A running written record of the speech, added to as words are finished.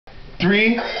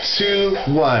3, 2,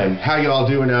 1. How y'all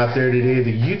doing out there today?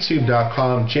 The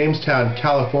YouTube.com Jamestown,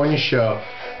 California show.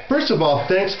 First of all,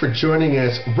 thanks for joining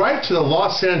us right to the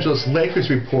Los Angeles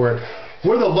Lakers report,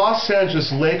 where the Los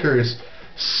Angeles Lakers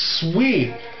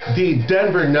sweep the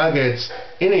Denver Nuggets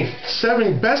in a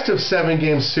best of 7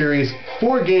 game series,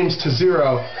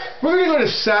 4-0. We're going to go to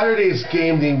Saturday's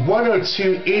game, the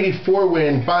 102-84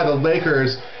 win by the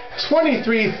Lakers,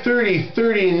 23-30,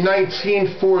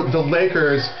 30-19 for the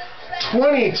Lakers,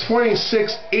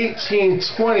 20-26,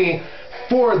 18-20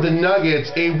 for the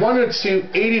Nuggets, a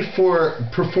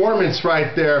 102-84 performance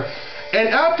right there. And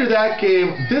after that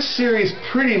game, this series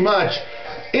pretty much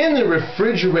in the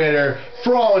refrigerator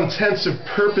for all intensive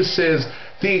purposes,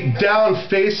 the down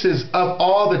faces of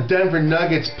all the Denver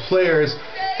Nuggets players,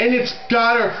 and it's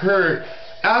gotta hurt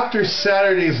after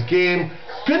Saturday's game.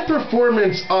 Good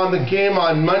performance on the game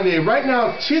on Monday. Right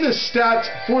now, to the stats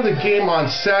for the game on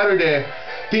Saturday,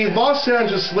 the Los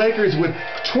Angeles Lakers with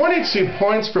 22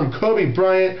 points from Kobe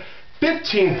Bryant,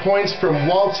 15 points from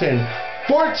Walton,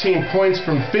 14 points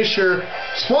from Fisher,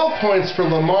 12 points for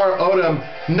Lamar Odom,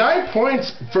 9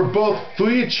 points for both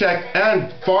Vujicic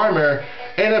and Farmer,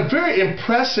 and a very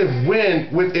impressive win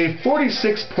with a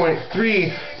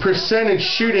 46.3%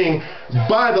 shooting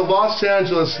by the Los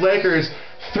Angeles Lakers.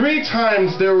 3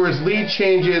 times there was lead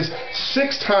changes,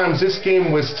 6 times this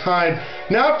game was tied.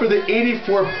 Now for the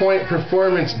 84-point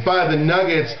performance by the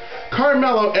Nuggets,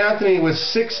 Carmelo Anthony was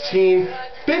 16,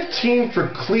 15 for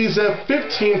Kleza,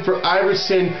 15 for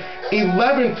Iverson,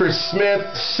 11 for Smith,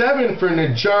 7 for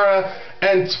Najara,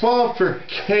 and 12 for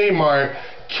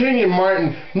Kenyon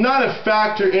Martin, not a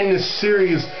factor in this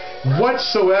series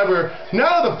whatsoever.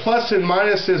 Now the plus and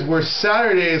minuses were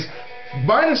Saturday's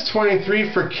minus 23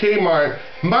 for Kmart,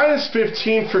 minus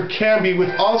 15 for Camby, with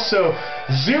also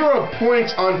 0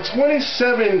 points on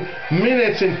 27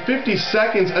 minutes and 50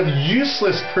 seconds of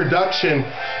useless production.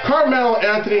 Carmelo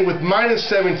Anthony with minus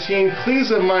 17,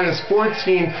 Kleza minus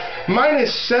 14,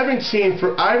 minus 17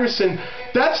 for Iverson.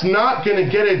 That's not going to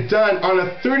get it done on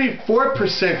a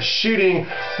 34% shooting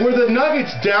where the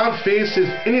Nuggets down faces,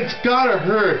 and it's gotta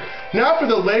hurt. Now for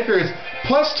the Lakers,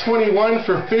 plus 21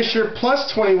 for Fisher, plus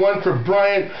 21 for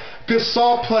Bryant,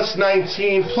 Gasol plus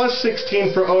 19, plus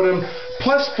 16 for Odom,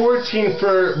 plus 14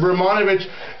 for Romanovich,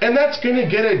 and that's going to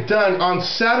get it done on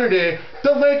Saturday.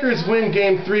 The Lakers win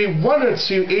Game 3,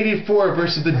 102-84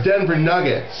 versus the Denver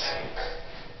Nuggets.